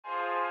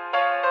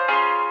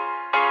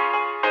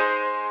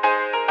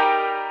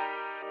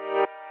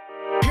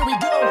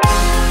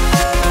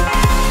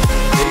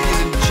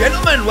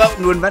gentlemen,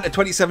 welcome to Inventor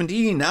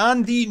 2017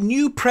 and the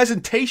new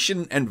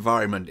presentation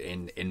environment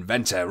in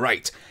Inventor.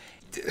 Right,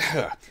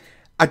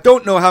 I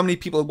don't know how many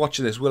people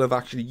watching this will have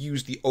actually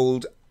used the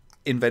old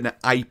Inventor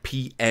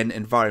IPN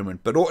environment,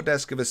 but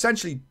Autodesk have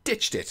essentially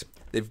ditched it.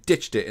 They've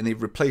ditched it and they've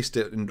replaced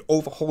it and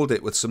overhauled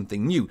it with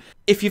something new.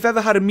 If you've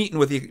ever had a meeting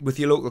with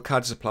your local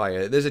CAD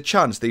supplier, there's a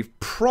chance they've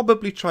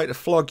probably tried to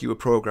flog you a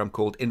program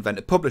called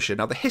Inventor Publisher.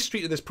 Now, the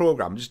history of this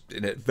program, just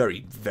in a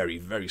very, very,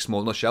 very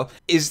small nutshell,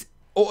 is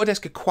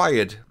Autodesk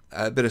acquired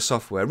a bit of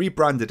software,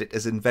 rebranded it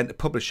as Inventor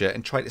Publisher,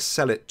 and tried to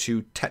sell it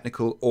to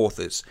technical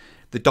authors,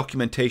 the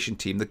documentation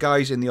team, the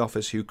guys in the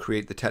office who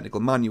create the technical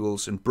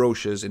manuals and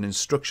brochures and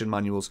instruction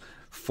manuals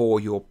for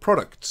your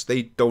products.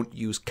 They don't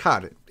use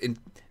CAD. In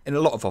a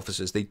lot of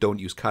offices, they don't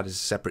use CAD as a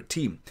separate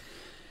team.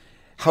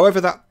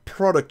 However, that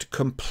product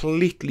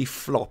completely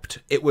flopped.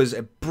 It was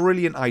a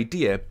brilliant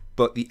idea,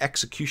 but the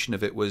execution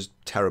of it was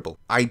terrible.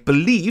 I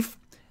believe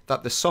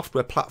that the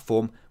software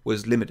platform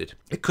was limited.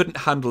 It couldn't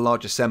handle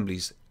large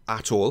assemblies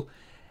at all.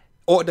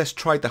 Autodesk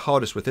tried the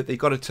hardest with it. They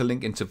got it to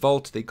link into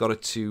Vault. They got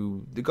it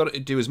to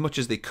do as much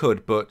as they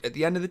could, but at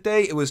the end of the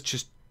day, it was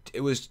just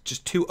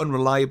too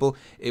unreliable.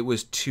 It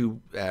was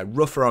too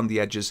rough around the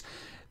edges.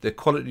 The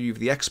quality of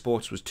the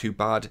exports was too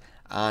bad,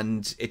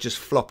 and it just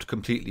flopped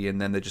completely, and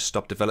then they just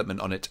stopped development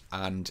on it,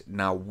 and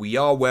now we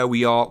are where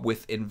we are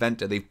with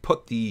Inventor. They've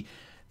put the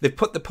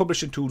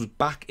publishing tools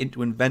back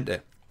into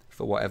Inventor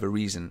for whatever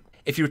reason.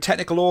 If you're a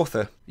technical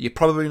author, you're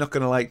probably not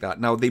going to like that.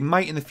 Now, they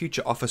might in the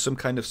future offer some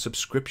kind of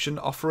subscription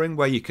offering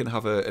where you can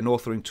have an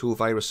authoring tool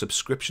via a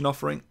subscription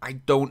offering. I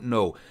don't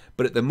know,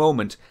 but at the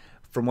moment,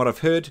 from what I've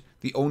heard,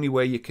 the only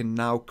way you can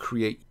now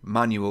create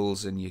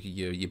manuals and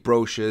your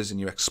brochures and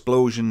your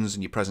explosions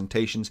and your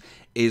presentations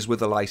is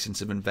with a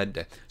license of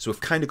Inventor. So we've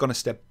kind of gone a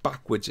step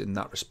backwards in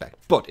that respect,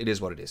 but it is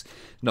what it is.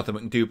 Nothing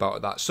we can do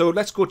about that. So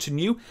let's go to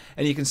new,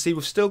 and you can see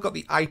we've still got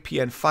the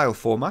IPN file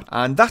format,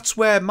 and that's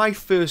where my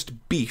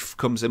first beef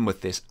comes in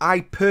with this.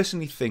 I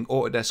personally think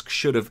Autodesk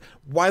should have,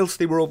 whilst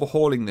they were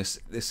overhauling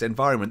this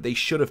environment, they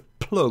should have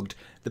plugged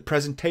the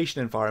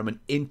presentation environment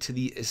into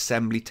the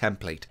assembly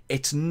template.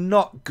 It's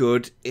not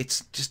good.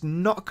 It's just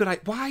not good.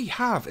 Why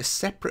have a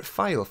separate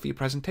file for your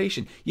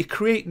presentation? You're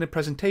creating a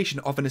presentation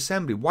of an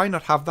assembly. Why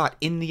not have that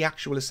in the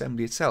actual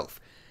assembly itself?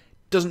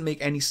 Doesn't make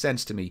any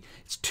sense to me.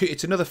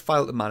 It's another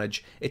file to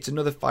manage. It's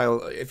another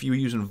file if you were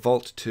using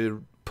Vault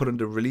to put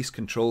under release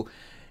control.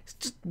 It's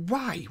just,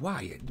 why?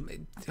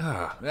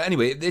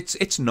 Anyway,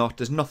 it's not.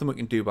 There's nothing we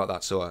can do about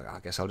that, so I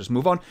guess I'll just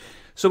move on.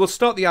 So we'll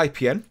start the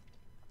IPN.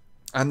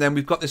 And then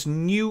we've got this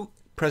new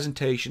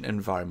presentation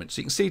environment. So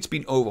you can see it's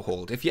been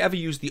overhauled. If you ever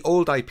used the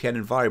old IPN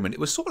environment,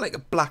 it was sort of like a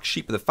black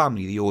sheep of the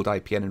family, the old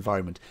IPN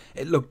environment.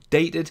 It looked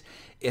dated.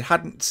 It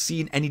hadn't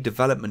seen any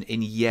development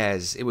in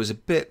years. It was a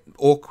bit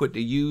awkward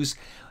to use.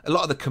 A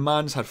lot of the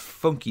commands had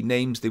funky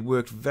names. They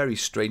worked very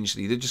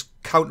strangely. They're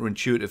just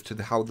counterintuitive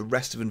to how the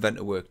rest of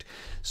Inventor worked.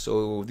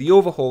 So the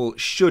overhaul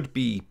should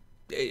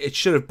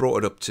have brought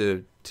it up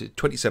to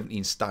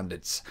 2017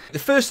 standards. The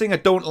first thing I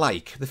don't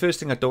like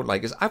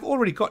is I've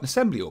already got an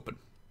assembly open.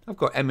 I've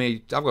got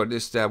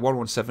this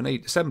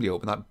 1178 assembly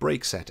open, that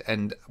break set,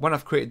 and when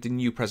I've created the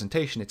new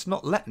presentation, it's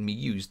not letting me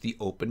use the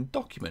open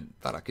document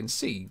that I can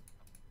see.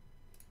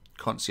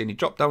 Can't see any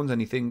drop downs,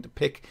 anything to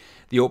pick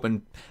the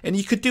open, and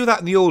you could do that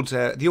in the old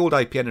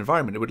IPN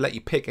environment. It would let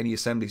you pick any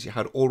assemblies you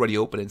had already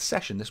open in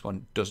session. This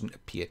one doesn't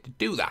appear to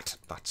do that.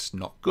 That's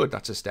not good.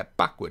 That's a step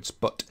backwards,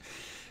 but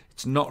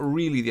it's not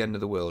really the end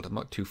of the world. I'm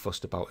not too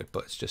fussed about it,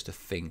 but it's just a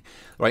thing.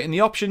 Right, in the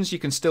options, you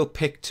can still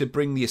pick to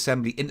bring the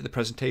assembly into the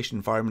presentation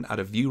environment at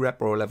a view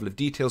rep or a level of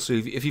detail. So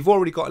if you've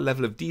already got a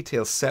level of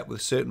detail set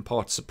with certain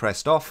parts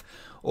suppressed off,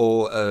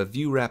 or a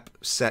view rep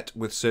set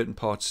with certain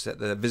parts set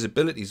the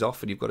visibility's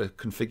off, and you've got a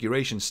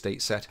configuration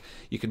state set,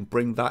 you can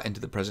bring that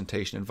into the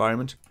presentation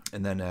environment.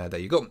 And then there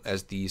you go,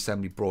 as the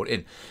assembly brought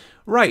in.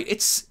 Right,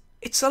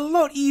 it's a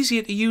lot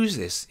easier to use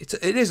this.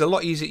 It is a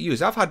lot easier to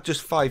use. I've had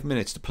just 5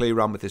 minutes to play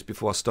around with this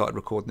before I started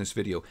recording this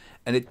video,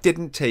 and it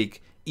didn't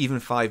take even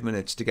 5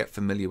 minutes to get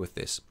familiar with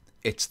this.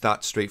 It's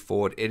that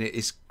straightforward, and it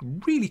is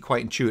really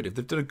quite intuitive.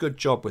 They've done a good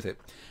job with it.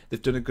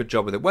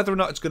 Whether or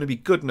not it's going to be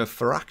good enough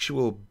for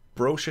actual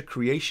brochure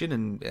creation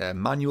and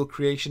manual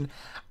creation,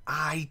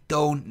 I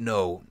don't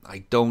know.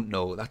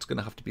 That's going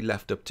to have to be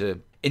left up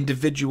to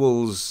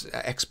individuals'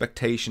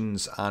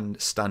 expectations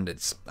and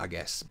standards, I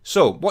guess.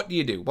 So what do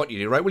you do?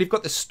 Right, well, you've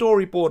got the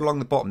storyboard along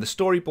the bottom. The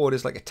storyboard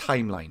is like a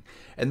timeline,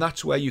 and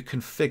that's where you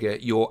configure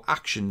your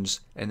actions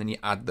and then you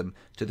add them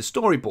to the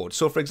storyboard.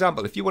 So for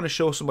example, if you want to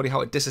show somebody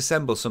how to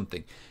disassemble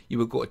something, you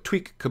will go to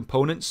tweak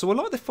components. So a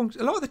lot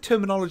of the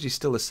terminology is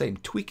still the same.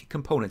 Tweak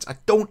components. I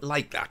don't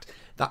like that.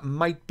 That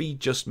might be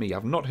just me.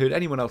 I've not heard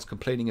anyone else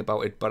complaining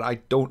about it, but I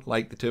don't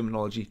like the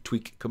terminology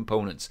tweak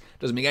components.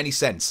 Doesn't make any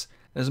sense.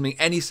 Doesn't make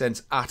any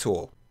sense at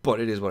all. but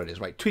it is what it is,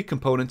 right? Tweak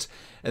component,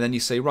 and then you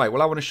say, right,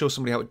 well, I want to show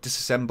somebody how to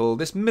disassemble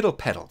this middle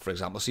pedal, for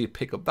example. So you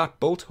pick up that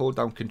bolt, hold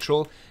down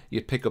Control,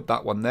 you pick up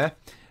that one there,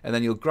 and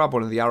then you'll grab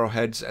one of the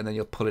arrowheads, and then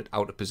you'll pull it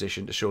out of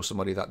position to show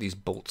somebody that these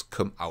bolts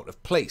come out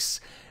of place.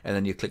 And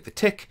then you click the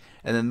tick,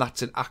 and then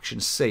that's an action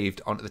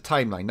saved onto the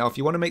timeline. Now, if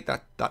you want to make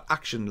that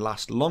action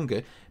last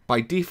longer, by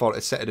default,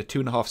 it's set at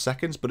 2.5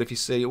 seconds, but if you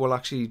say, well,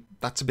 actually,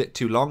 that's a bit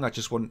too long, I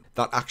just want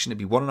that action to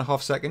be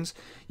 1.5 seconds,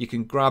 you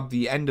can grab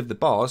the end of the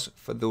bars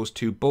for those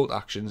 2 bolt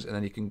actions, and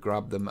then you can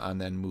grab them and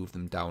then move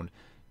them down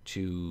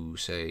to,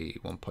 say,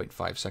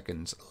 1.5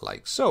 seconds,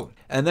 like so.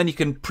 And then you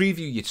can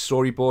preview your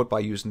storyboard by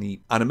using the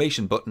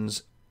animation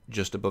buttons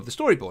just above the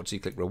storyboard. So you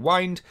click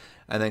rewind,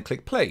 and then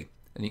click play,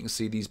 and you can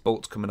see these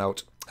bolts coming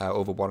out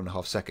over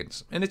 1.5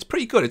 seconds, and it's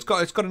pretty good. It's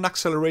got an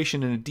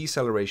acceleration and a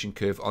deceleration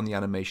curve on the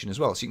animation as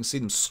well, so you can see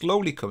them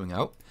slowly coming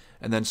out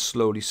and then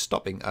slowly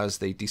stopping as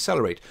they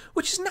decelerate,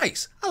 which is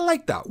nice. I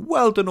like that.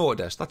 Well done,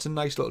 Autodesk. That's a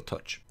nice little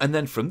touch. And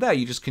then from there,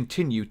 you just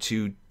continue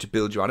to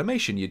build your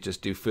animation. You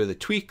just do further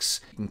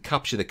tweaks. You can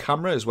capture the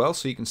camera as well,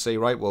 so you can say,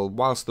 right, well,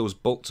 whilst those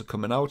bolts are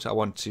coming out, I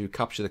want to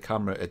capture the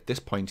camera at this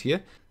point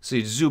here. So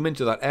you'd zoom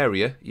into that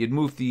area. You'd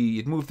move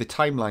the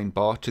timeline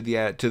bar to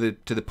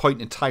the point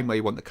in time where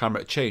you want the camera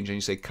to change, and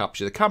you say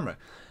capture the camera,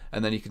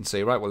 and then you can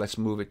say, right, well, let's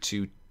move it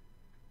to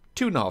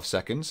 2.5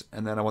 seconds,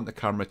 and then I want the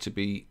camera to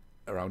be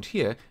around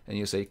here, and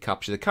you say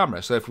capture the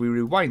camera. So if we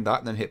rewind that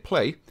and then hit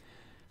play,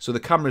 so the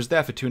camera is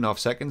there for 2.5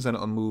 seconds, and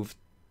it'll move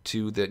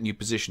to the new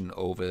position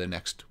over the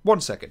next 1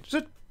 second. So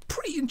it's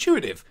pretty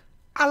intuitive.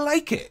 I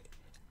like it.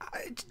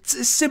 It's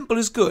as simple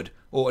as good.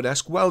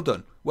 Autodesk, well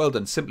done. Well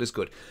done. Simple as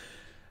good.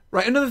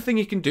 Right, another thing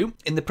you can do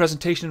in the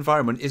presentation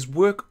environment is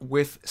work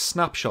with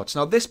snapshots.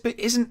 Now, this bit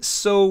isn't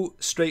so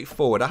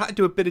straightforward. I had to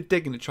do a bit of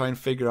digging to try and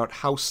figure out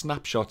how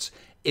snapshots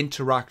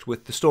interact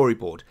with the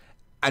storyboard.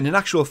 And in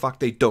actual fact,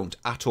 they don't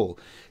at all.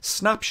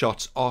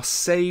 Snapshots are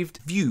saved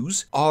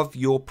views of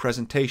your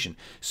presentation.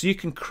 So you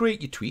can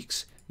create your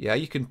tweaks. Yeah,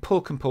 you can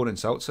pull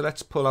components out. So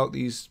let's pull out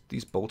these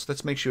bolts.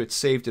 Let's make sure it's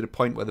saved at a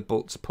point where the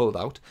bolts are pulled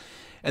out.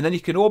 And then you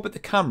can orbit the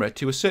camera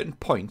to a certain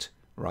point,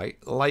 right,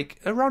 like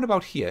around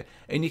about here,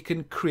 and you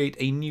can create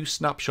a new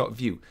snapshot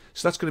view.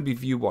 So that's going to be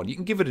view 1. You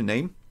can give it a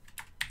name,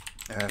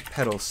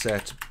 pedal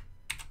set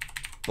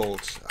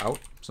bolts out,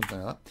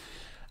 something like that.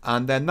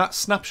 And then that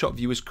snapshot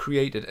view is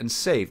created and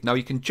saved. Now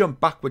you can jump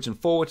backwards and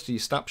forwards to your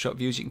snapshot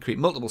views. You can create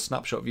multiple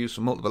snapshot views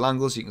from multiple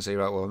angles. You can say,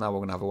 right, well, now we're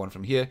going to have one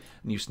from here,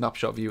 a new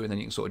snapshot view, and then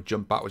you can sort of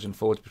jump backwards and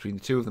forwards between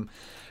the two of them.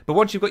 But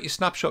once you've got your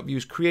snapshot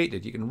views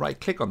created, you can right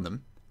click on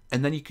them,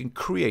 and then you can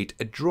create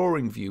a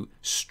drawing view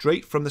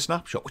straight from the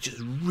snapshot, which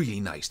is really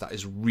nice. That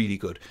is really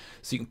good.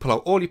 So you can pull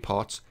out all your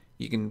parts,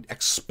 you can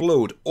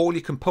explode all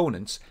your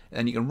components, and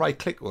then you can right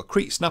click, or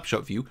create a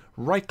snapshot view,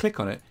 right click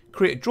on it,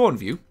 create a drawing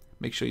view.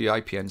 Make sure your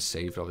IPN's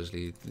saved,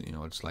 obviously, you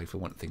know, it's life, we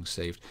want things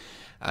saved.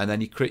 And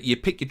then you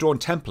pick your drawn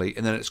template,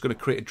 and then it's going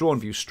to create a drawn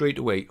view straight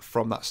away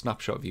from that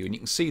snapshot view. And you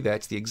can see there,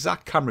 it's the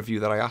exact camera view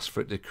that I asked for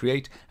it to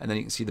create, and then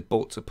you can see the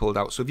bolts are pulled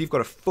out. So if you've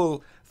got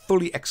a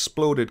fully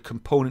exploded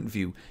component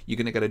view, you're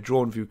going to get a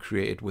drawn view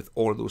created with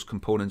all of those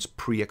components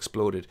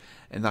pre-exploded.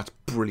 And that's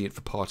brilliant for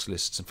parts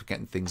lists and for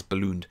getting things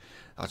ballooned.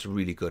 That's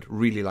really good.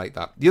 Really like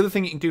that. The other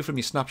thing you can do from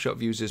your snapshot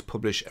views is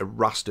publish a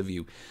raster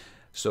view.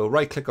 So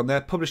right click on there,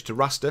 publish to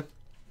raster.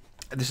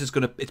 This is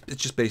going to,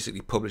 it's just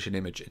basically publish an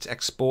image. It's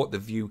export the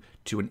view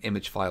to an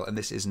image file, and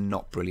this is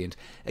not brilliant.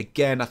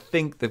 Again, I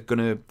think they're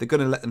going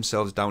to let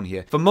themselves down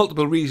here for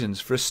multiple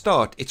reasons. For a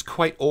start, it's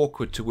quite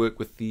awkward to work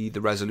with the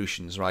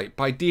resolutions, right?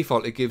 By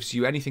default, it gives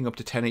you anything up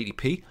to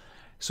 1080p.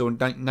 So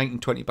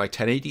 1920 by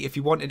 1080. If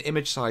you want an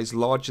image size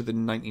larger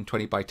than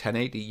 1920 by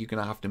 1080, you're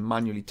going to have to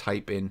manually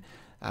type in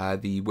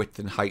the width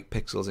and height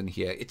pixels in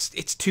here. It's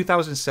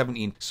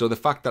 2017, so the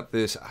fact that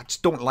I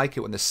just don't like it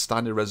when the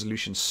standard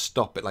resolutions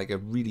stop at like a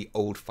really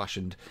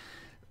old-fashioned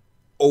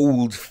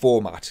old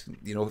format.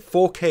 You know,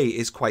 4K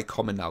is quite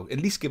common now.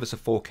 At least give us a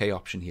 4K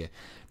option here.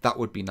 That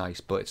would be nice,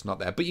 but it's not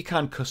there. But you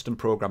can custom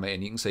program it,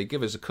 and you can say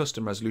give us a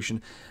custom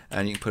resolution,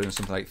 and you can put in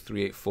something like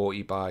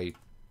 3840 by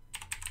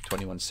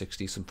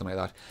 2160, something like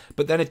that.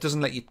 But then it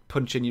doesn't let you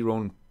punch in your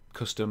own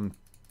custom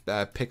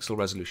pixel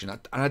resolution,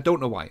 and I don't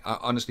know why. I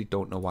honestly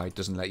don't know why it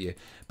doesn't let you.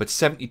 But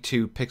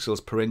 72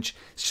 pixels per inch,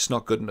 it's just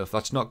not good enough.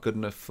 That's not good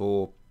enough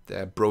for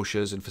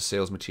brochures and for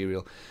sales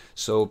material.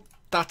 So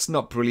that's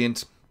not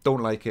brilliant.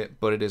 Don't like it,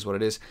 but it is what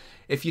it is.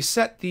 If you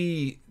set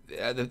the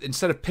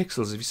instead of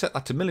pixels, if you set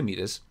that to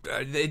millimeters,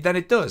 then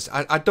it does.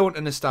 I don't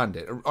understand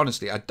it.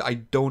 Honestly, I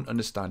don't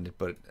understand it,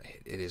 but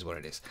it is what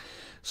it is.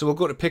 So we'll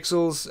go to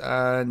pixels,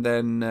 and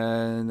then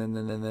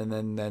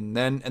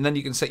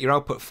you can set your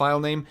output file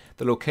name,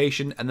 the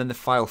location, and then the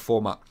file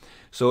format.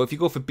 So if you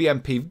go for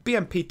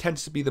BMP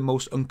tends to be the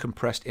most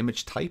uncompressed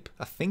image type,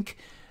 I think.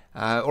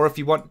 Or if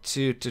you want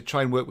to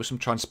try and work with some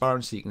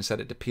transparency, you can set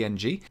it to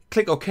PNG.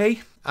 Click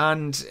OK,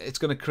 and it's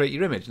going to create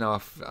your image.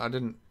 Now, I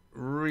didn't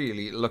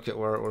really look at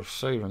where it was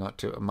saving that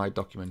to my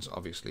documents,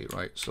 obviously,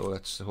 right? So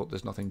let's hope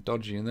there's nothing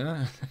dodgy in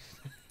there.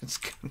 Let's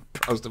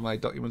browse to my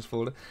documents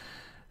folder.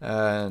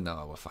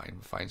 No, we're fine,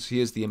 we're fine. So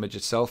here's the image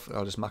itself.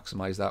 I'll just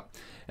maximize that.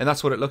 And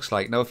that's what it looks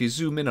like. Now, if you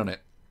zoom in on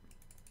it,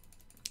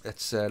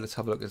 let's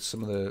have a look at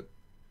some of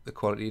the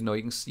quality. No,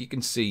 you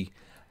can see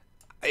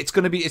it's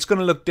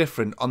gonna look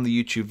different on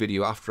the YouTube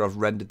video after I've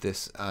rendered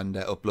this and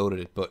uploaded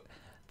it. But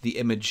the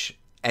image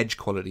edge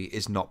quality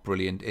is not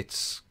brilliant.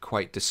 It's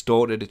quite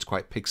distorted. It's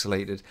quite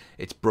pixelated.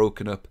 It's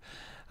broken up.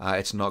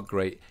 It's not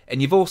great.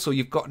 And you've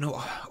got no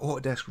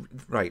Autodesk,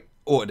 right?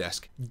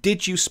 Autodesk.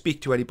 Did you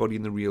speak to anybody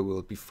in the real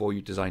world before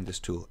you designed this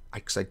tool?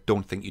 Because I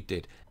don't think you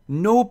did.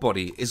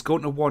 Nobody is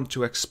going to want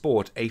to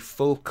export a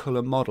full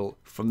color model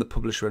from the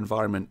publisher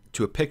environment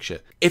to a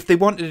picture. If they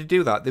wanted to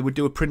do that, they would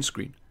do a print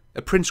screen.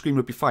 A print screen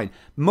would be fine.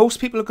 Most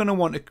people are going to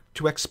want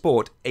to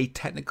export a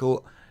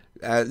technical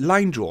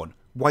line drawn,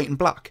 white and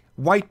black.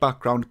 White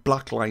background,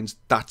 black lines,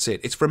 that's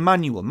it. It's for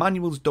manual.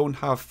 Manuals don't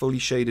have fully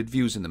shaded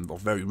views in them, or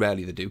very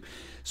rarely they do.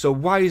 So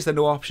why is there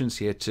no options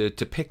here to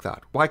pick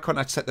that? Why can't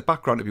I set the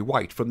background to be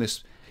white from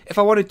this? If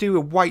I want to do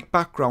a white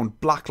background,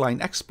 black line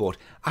export,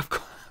 I've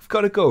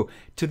got to go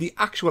to the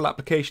actual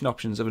application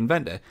options of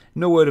Inventor.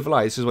 No word of a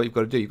lie, this is what you've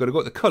got to do. You've got to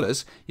go to the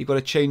colors, you've got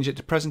to change it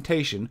to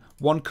presentation,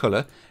 one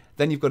color,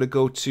 then you've got to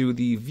go to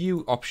the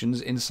view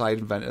options inside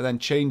Inventor, then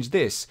change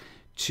this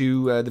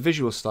to the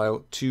visual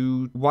style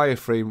to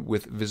wireframe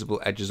with visible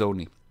edges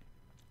only.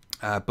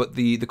 But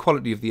the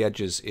quality of the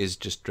edges is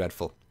just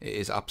dreadful. It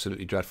is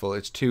absolutely dreadful.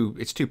 It's too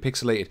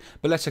pixelated.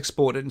 But let's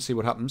export it and see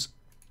what happens.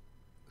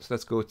 So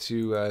let's go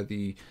to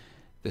the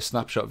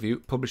snapshot view,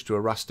 publish to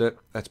a raster.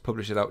 Let's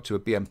publish it out to a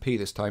BMP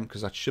this time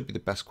because that should be the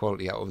best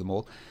quality out of them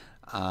all.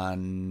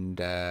 And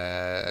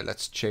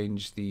let's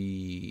change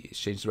the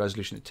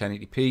resolution to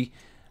 1080p.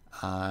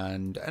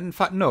 And in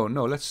fact, no,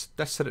 let's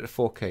set it to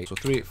 4K. So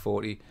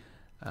 3840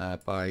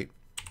 by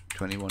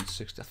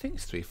 2160. I think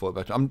it's 340.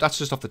 But that's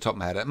just off the top of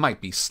my head. It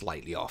might be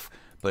slightly off,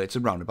 but it's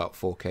around about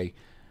 4K.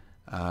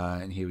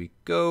 And here we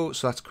go.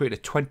 So let's create a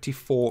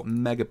 24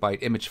 megabyte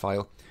image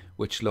file,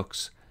 which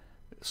looks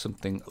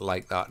something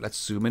like that.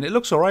 Let's zoom in. It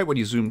looks alright when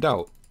you zoomed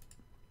out,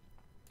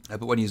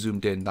 but when you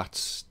zoomed in,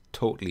 that's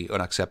totally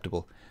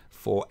unacceptable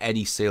for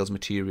any sales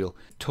material.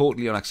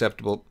 Totally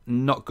unacceptable.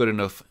 Not good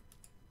enough.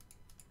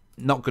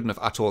 Not good enough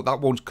at all. That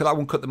won't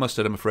cut the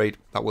mustard, I'm afraid.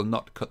 That will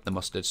not cut the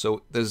mustard.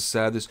 So there's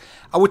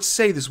I would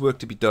say there's work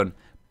to be done,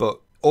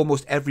 but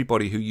almost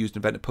everybody who used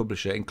Inventor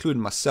Publisher,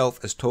 including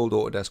myself, has told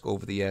Autodesk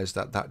over the years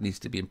that that needs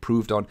to be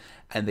improved on,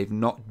 and they've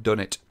not done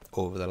it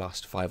over the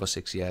last 5 or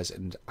 6 years,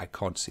 and I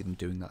can't see them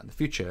doing that in the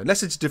future,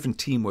 unless it's a different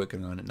team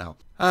working on it now.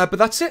 But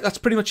that's it. That's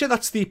pretty much it.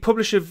 That's the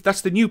publisher.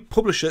 That's the new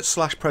publisher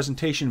 /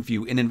 presentation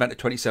view in Inventor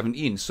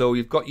 2017. So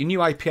you've got your new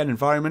IPN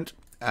environment.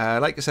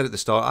 Like I said at the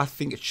start, I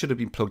think it should have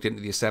been plugged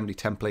into the assembly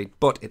template,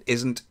 but it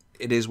isn't.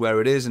 It is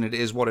where it is, and it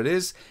is what it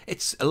is.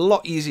 It's a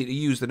lot easier to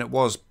use than it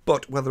was,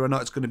 but whether or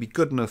not it's going to be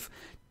good enough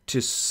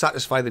to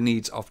satisfy the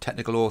needs of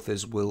technical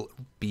authors will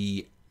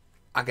be,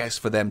 I guess,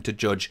 for them to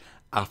judge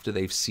after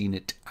they've seen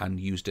it and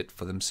used it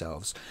for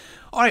themselves.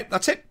 Alright,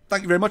 that's it.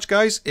 Thank you very much,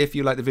 guys. If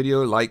you like the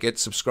video, like it,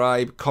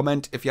 subscribe,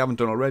 comment if you haven't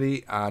done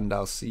already, and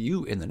I'll see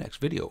you in the next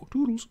video.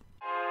 Toodles.